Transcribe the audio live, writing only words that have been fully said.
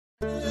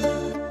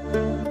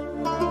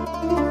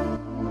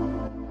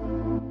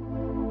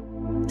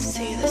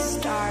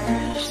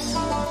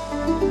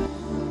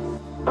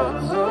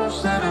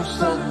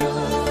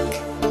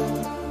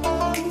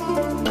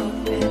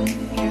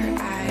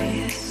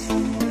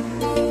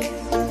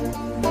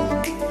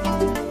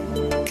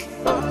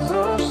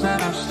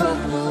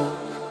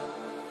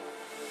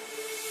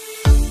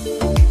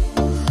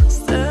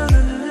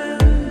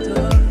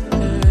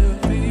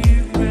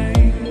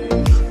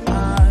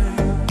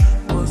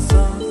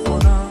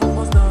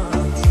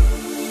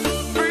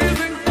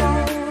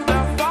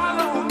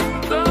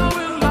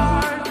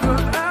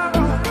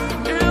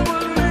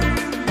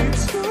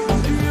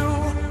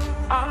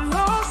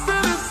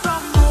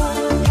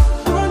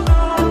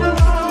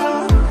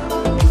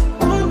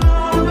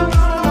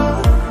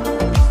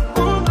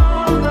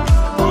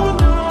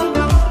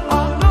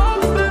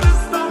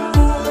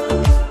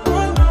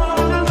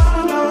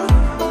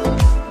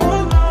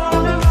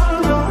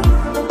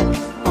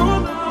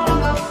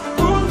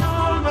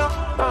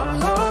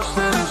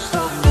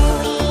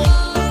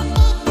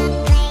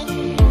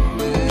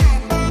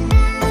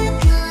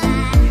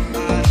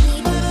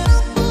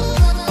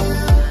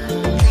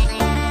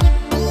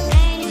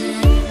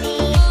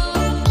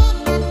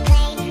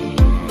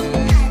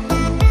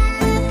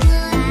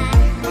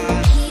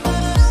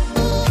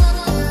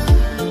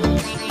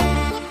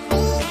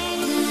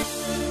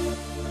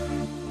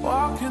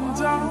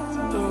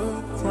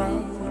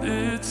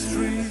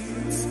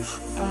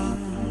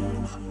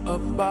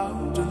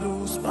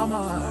my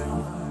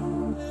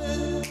mind.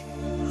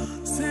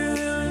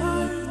 City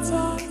lights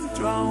are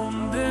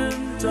drowned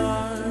in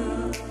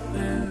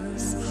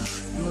darkness.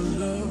 Your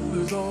love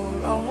is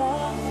all I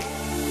want.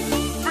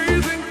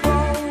 Freezing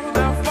cold,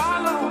 I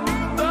follow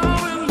the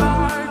wind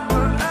like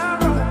an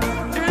arrow.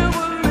 It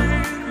will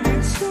lead me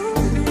to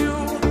you.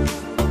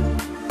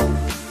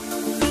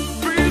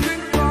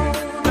 Freezing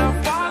cold, I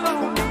follow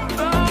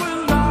the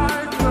wind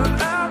like an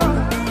arrow.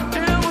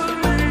 It will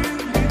lead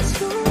me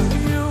to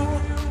you.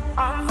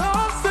 I'm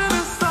lost in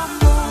the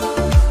summer.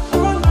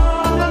 Oh no,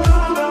 no,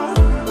 no.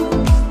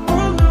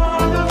 Oh no,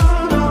 no,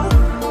 no.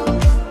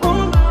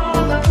 Oh no,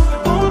 no,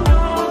 oh no,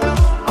 no.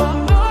 I'm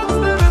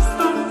lost in the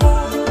summer.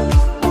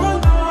 Oh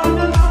no,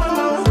 no,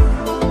 no.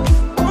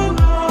 Oh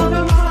no,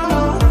 no,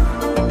 no.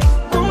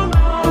 Oh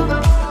no, no,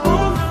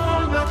 oh no,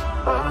 no.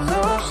 I'm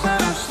lost in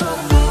the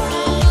summer.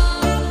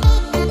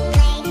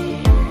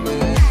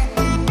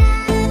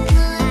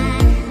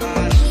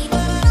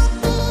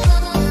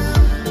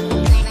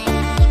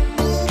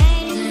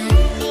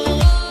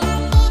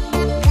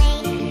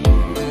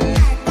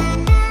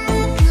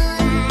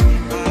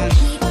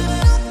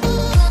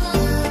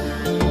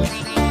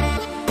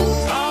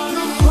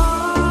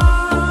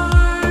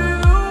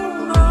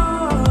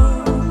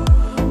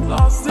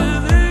 Lost in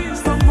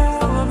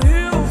Istanbul, I'm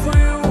here for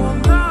you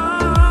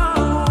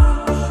now.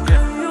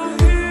 Can you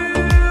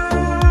hear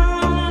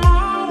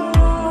my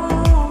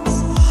wounds?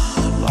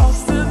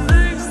 Lost in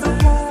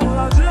Istanbul,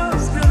 I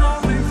just cannot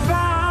be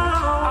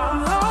found. I'm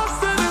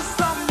lost in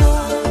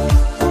Istanbul.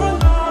 Oh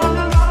no,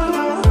 no, no,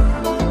 no.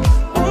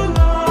 Oh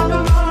no, no,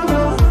 no,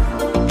 no.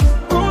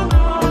 Oh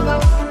no, no,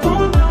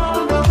 oh no,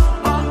 no.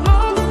 I'm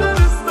lost in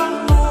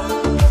Istanbul.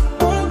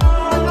 Oh no,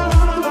 no,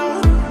 no, no.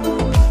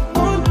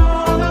 Oh no,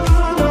 no,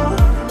 no, no.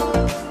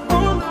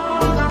 Oh no,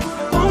 no,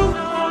 oh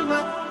no, no.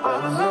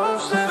 I'm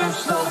lost in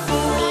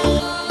Istanbul.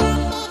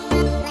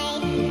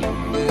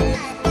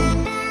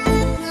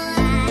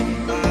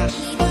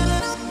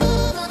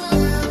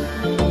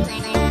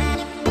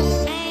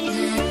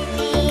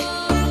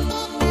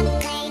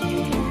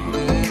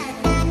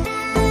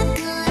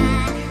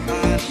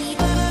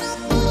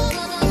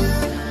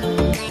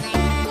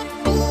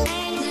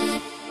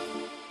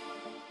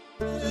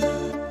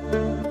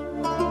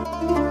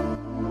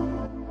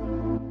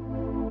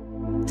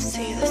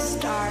 See the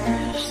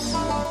stars.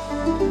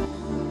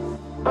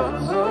 I'm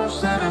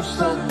lost in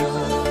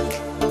Istanbul.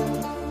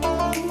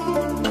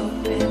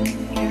 Open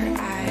your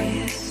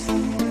eyes.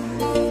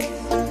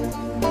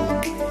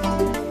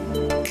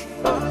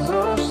 I'm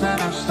lost in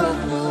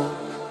Istanbul.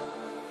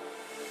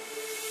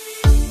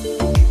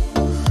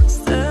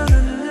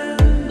 Standing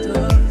in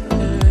the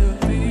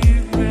heavy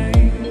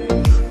rain.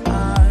 I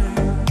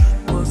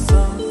was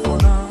up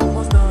when I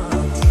was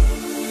not.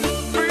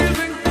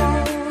 Freezing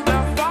cold, I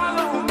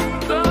follow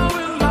the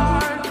wind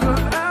like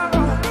an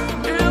arrow.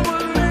 It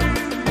will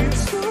lead me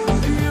to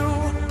you.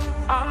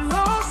 I'm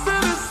lost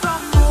in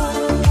Istanbul.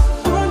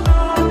 Oh no,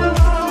 no,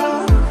 no.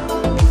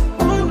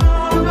 Oh no,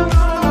 no,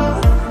 no.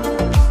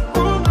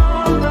 Oh no,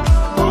 no,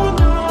 oh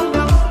no,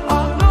 no.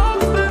 I'm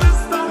lost in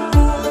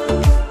Istanbul.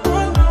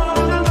 Oh no,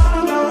 no,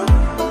 no.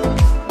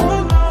 Oh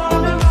no,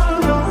 no,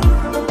 no.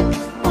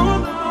 Oh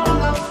no,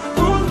 no,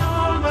 oh no,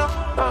 no.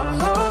 I'm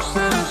lost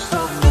in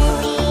Istanbul.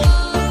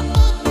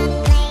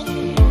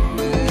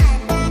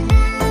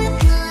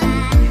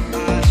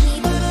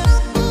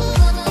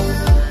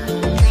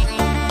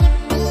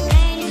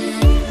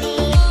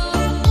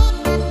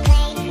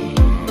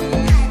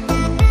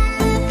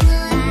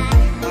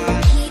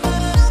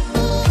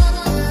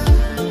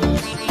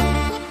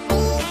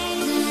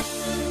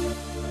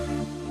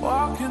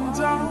 Walking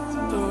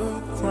down the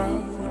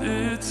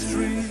crowded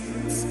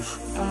streets,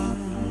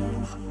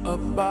 I'm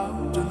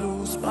about to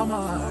lose my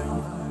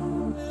mind.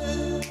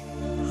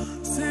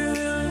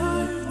 City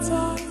lights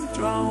are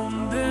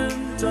drowned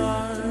in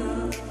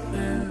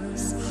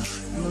darkness.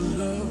 Your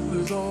love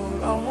is all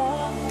I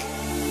want.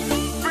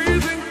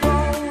 Freezing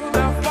cold,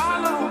 I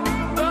follow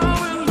the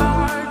wind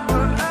like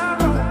an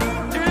arrow.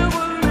 It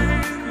will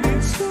lead me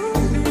to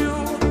you.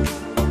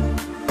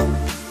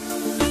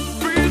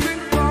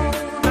 Freezing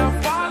cold, I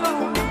follow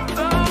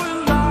the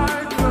wind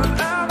like an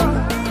arrow.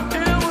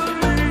 It will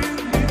lead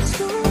me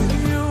to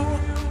you.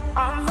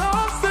 I'm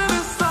lost in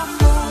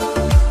Istanbul.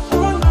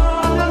 Oh no,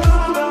 no,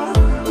 no.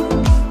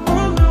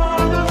 Oh no,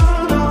 no, no.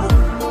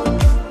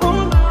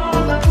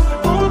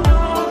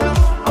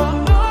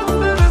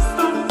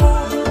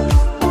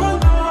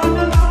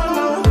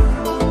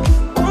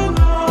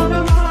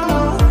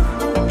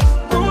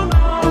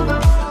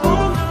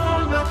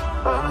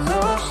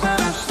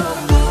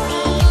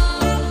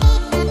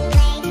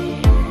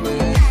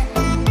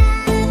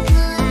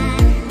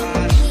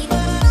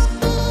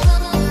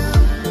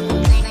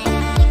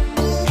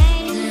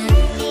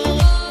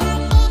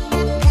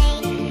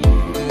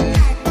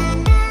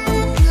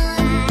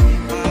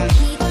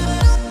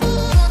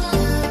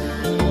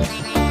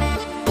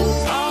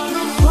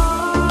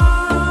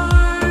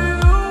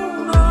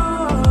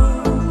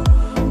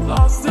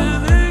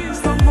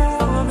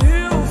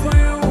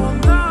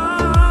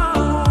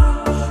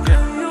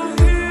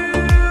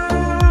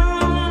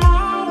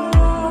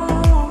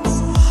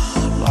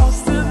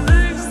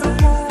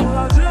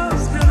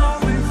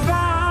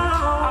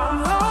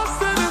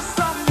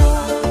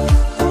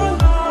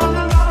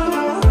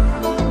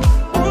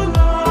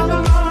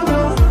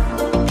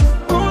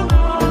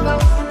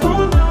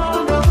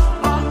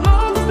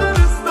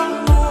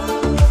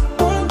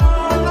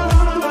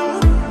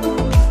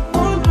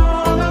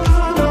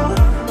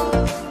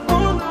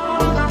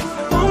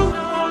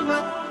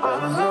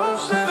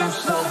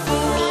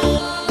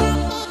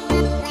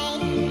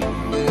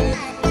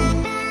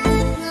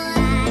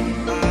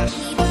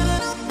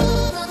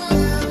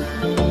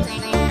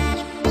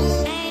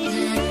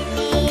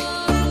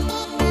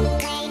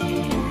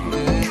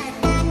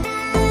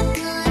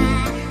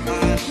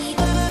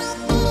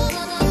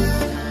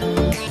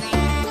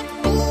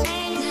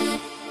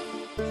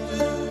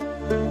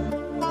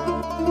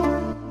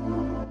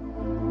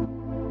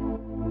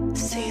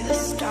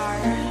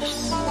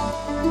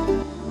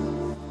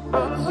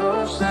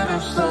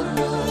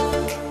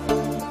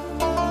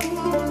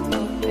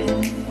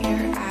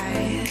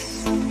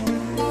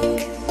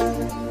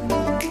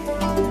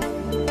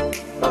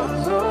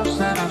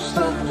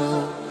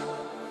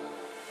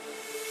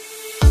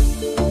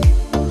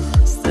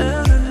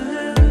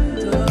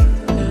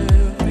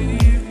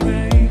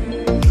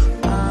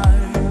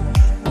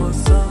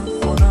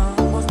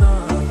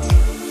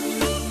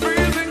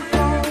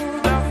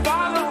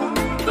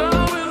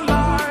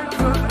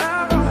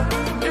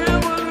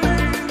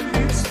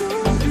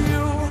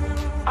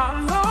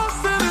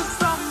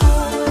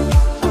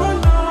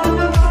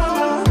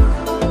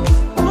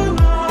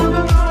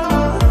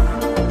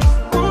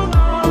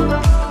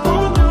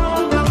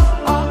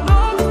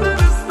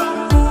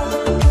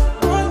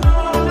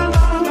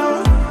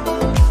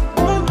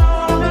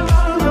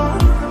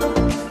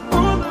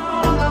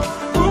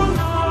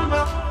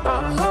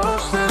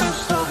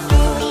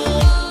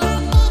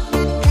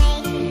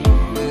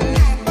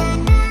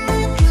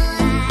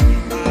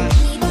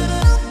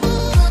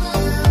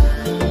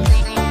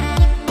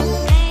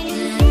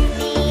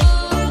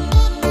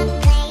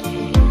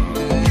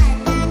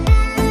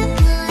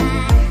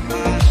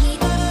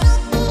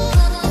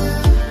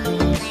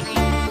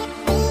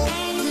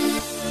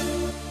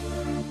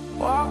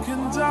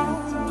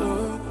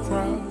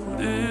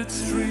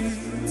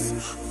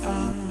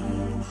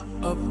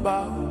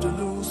 about to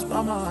lose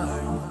my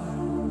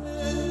mind.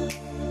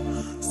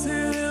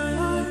 City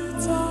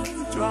lights are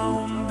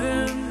drowned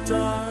in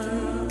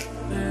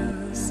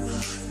darkness.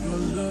 Your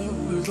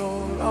love is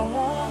all I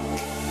want.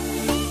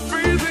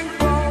 Freezing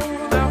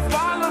cold, I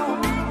follow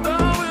the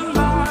wind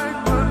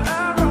like an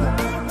arrow.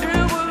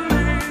 It will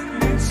lead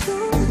me to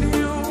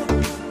you.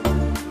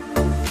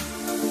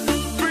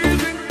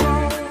 Freezing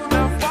cold,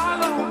 I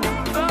follow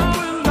the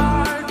wind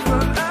like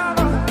an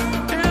arrow.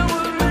 It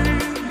will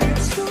lead me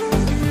to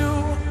you.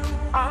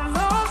 I'm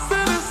lost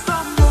in the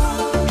summer.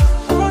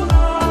 Oh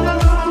no, oh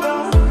no,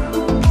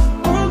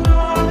 oh no,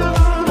 oh no.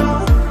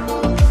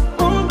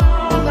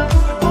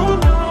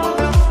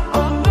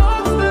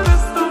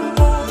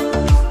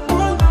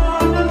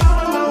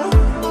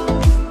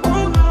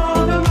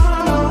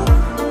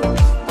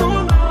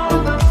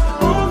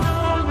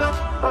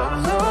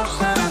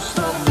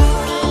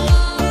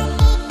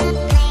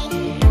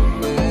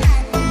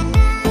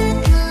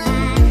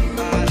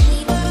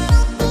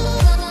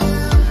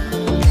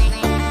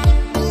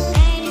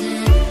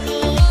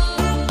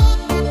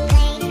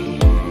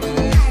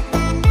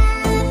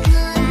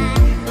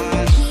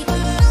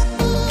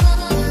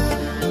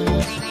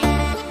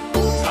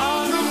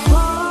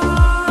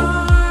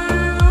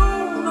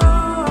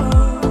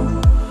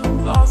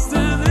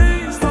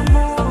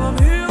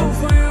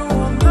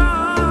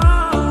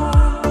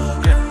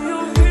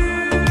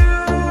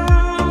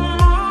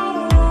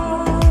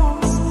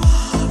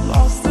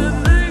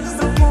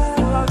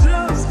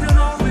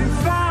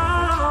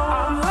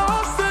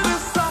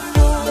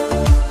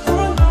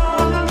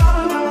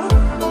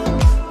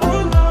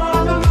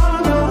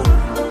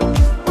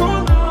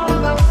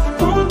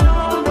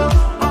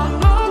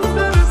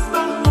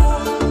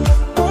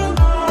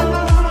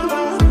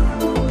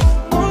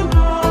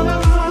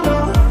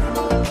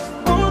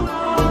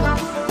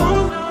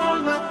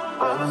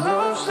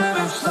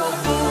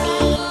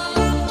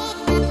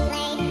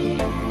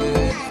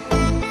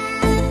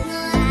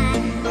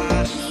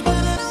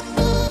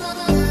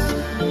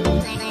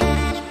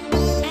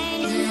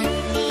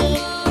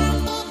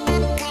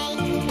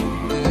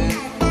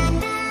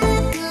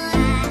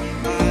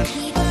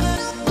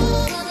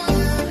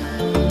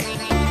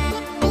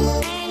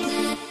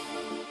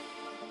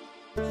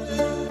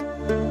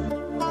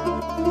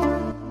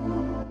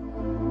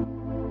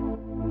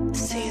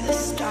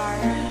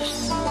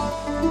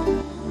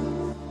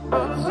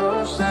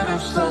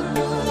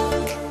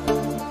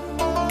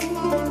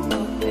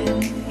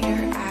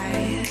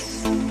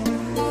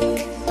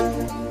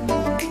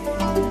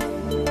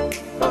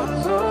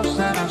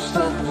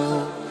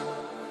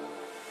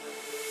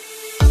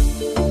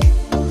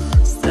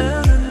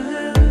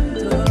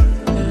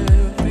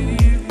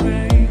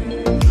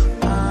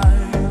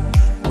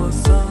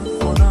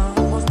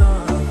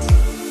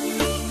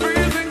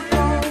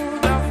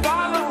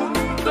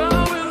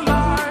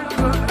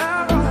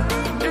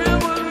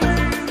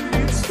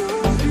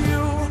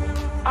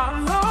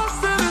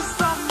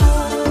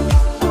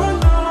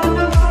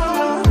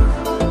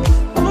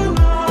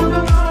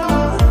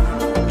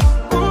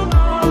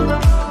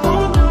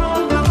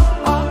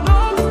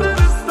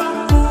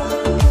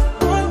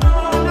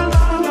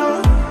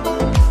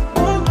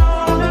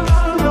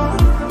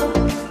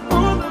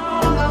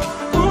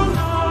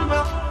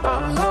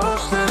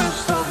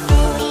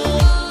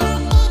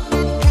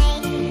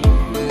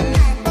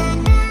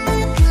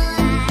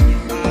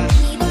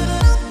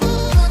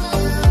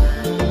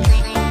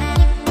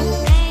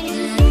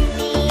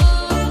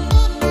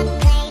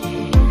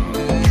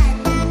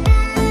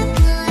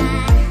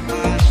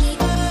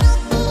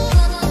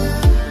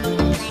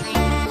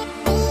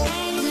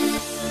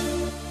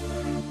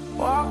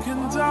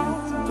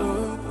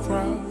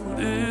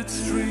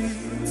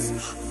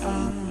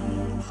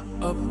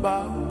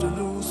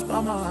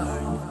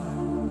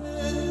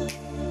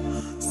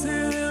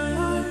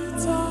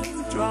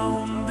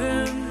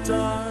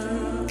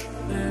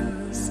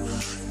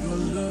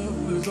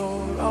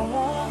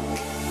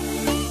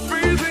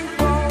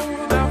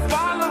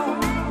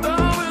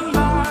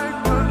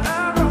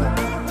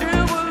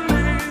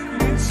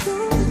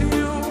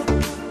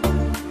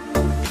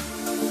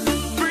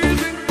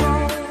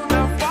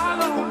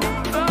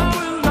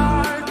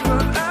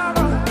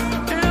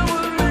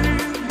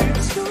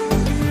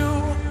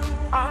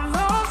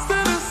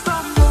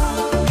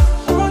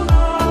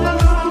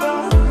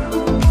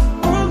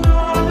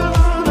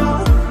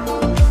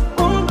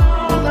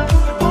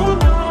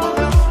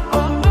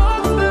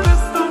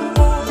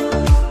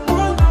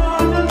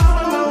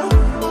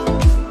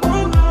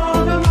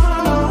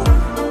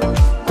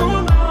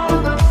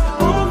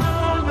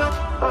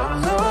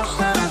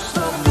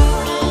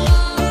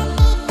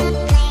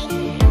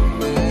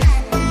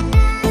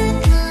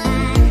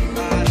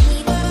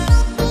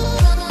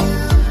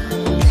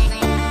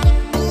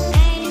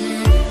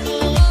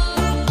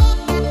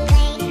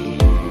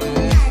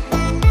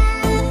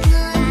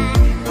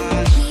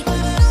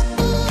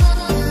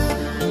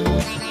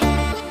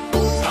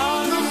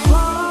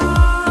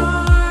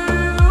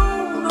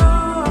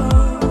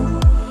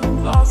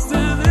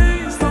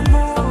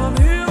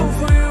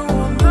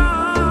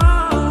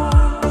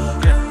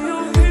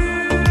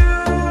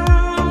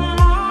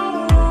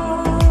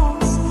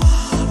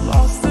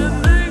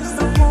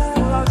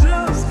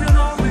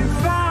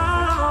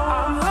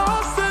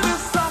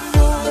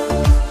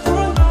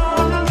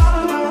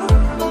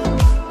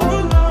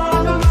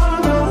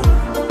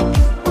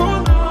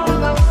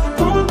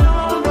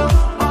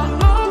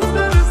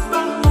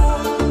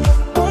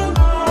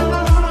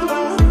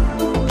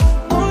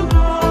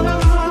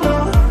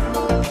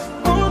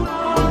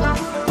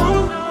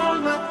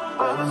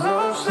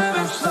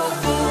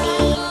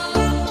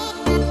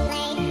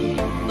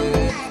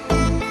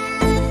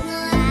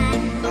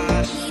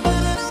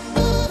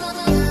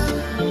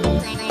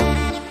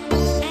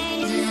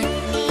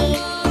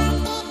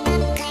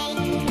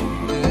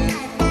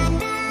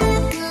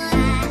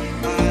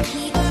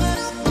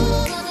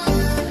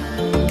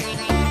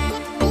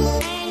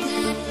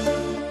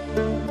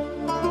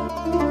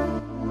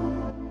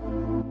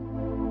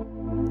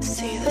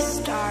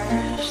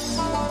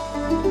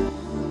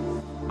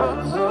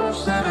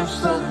 in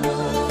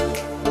Istanbul.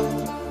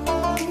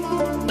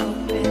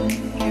 Open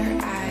your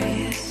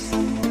eyes.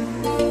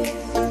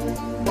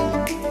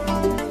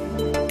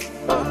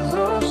 I'm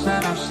lost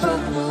in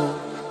Istanbul.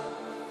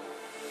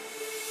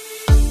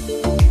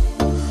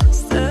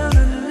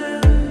 Standing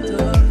in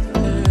the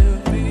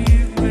heavy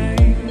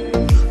rain,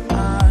 I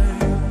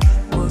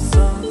was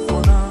up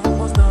when I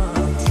was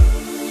not.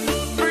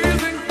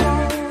 Freezing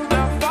cold,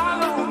 I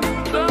followed,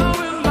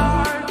 blowing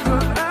like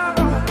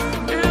forever.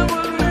 It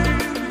would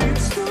lead me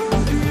to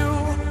you.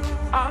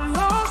 I'm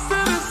lost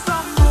in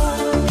Istanbul.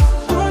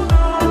 Oh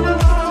no, no,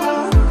 no.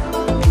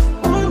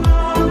 Oh no,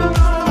 no,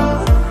 no.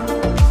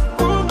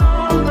 Oh no,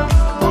 no.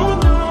 Oh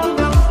no,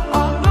 no.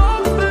 I'm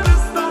lost in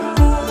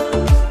Istanbul.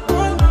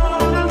 Oh no,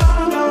 no, no,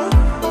 no.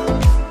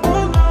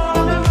 Oh no,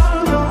 no, no,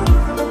 no.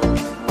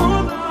 Oh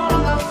no,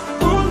 no.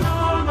 Oh no,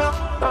 no.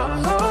 I'm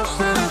lost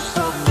in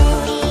Istanbul.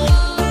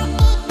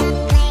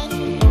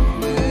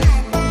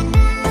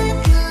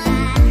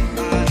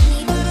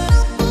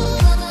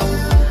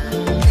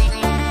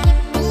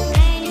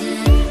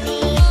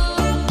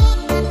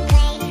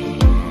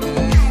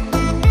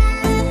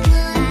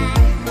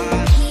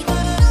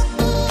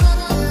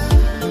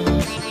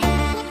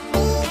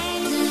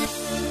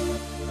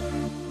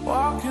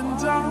 Walking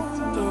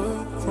down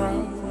the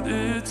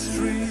crowded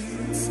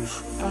streets,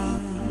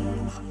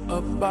 I'm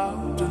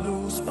about to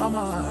lose my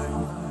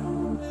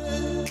mind.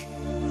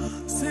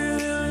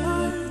 City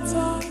lights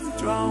are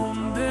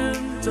drowned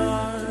in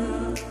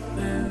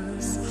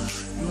darkness.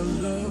 Your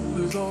love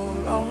is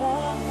all I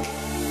want.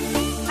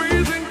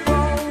 Freezing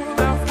cold,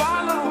 I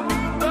follow,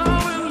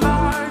 blowing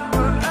like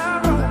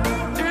forever.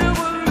 It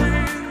will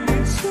lead me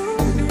to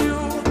you.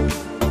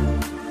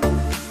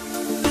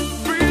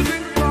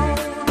 Freezing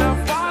cold, I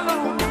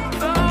follow,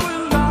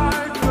 blowing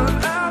like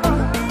forever.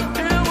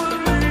 It will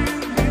lead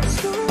me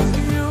to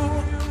you.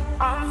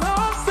 I'm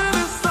lost in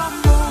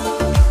Istanbul.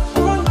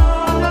 Oh no,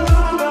 no,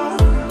 no, no.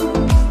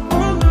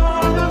 Oh no,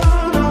 no,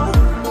 no, no.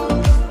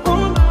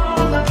 Oh no,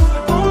 no,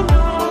 oh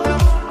no, no.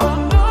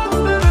 I'm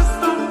lost in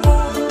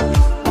Istanbul.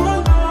 Oh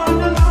no,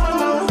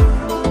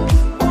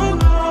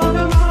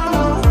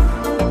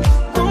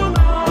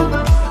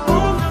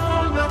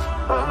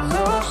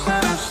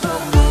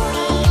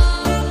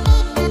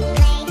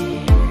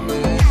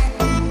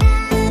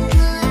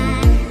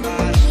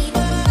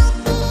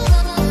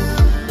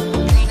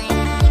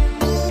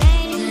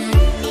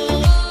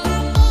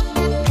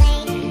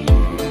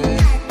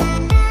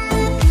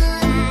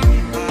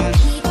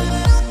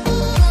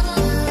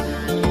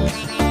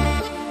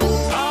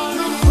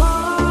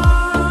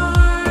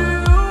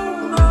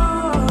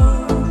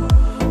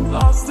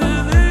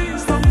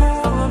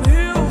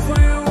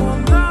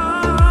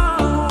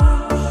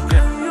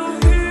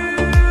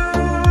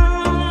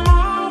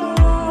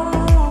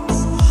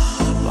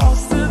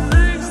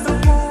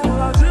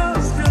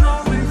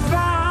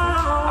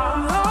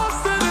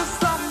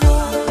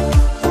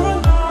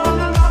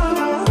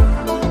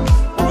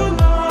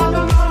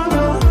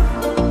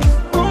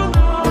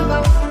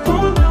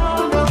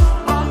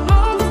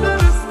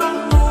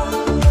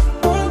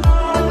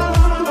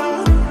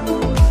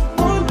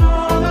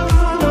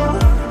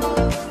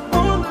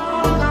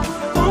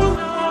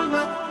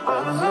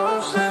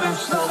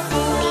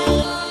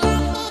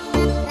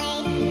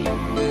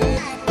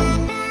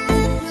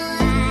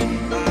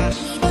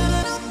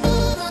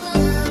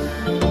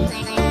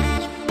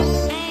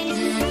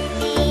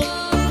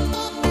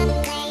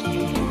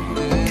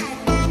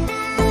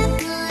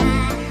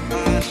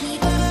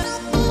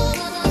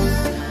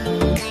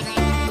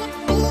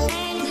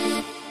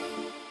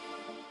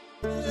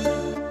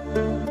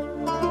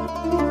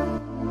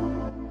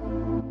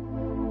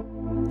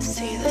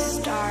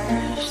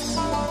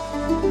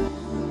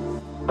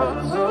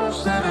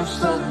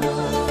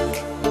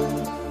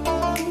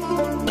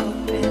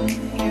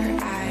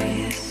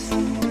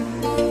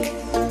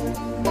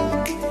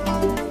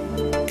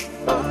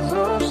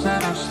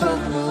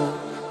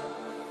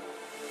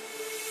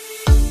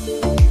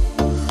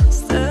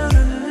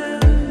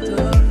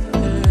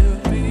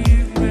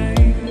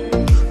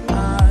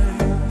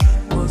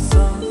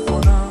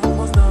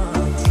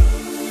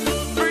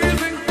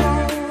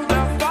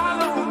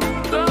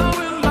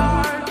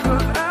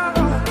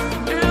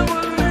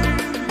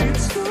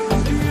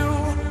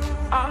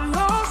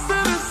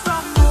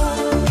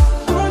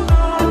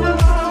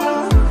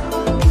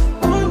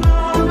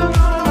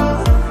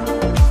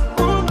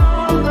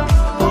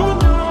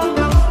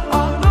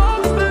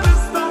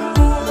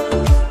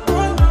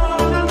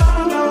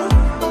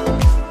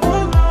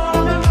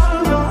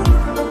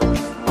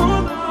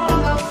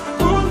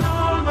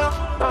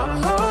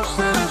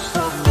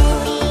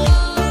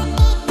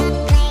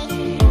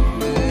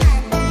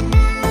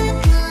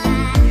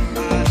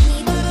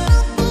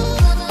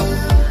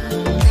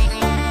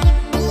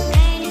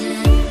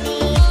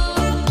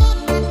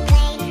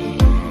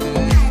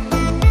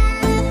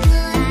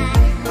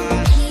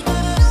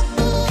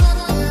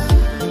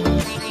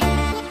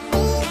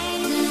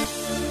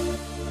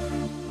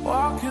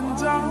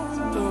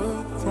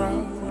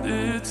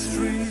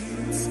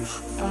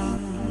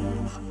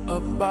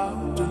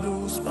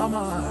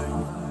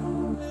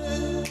 time.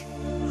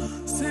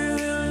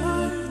 City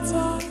lights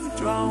are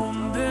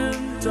drowned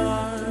in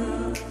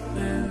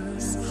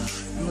darkness.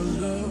 Your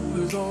love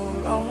is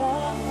all I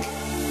want.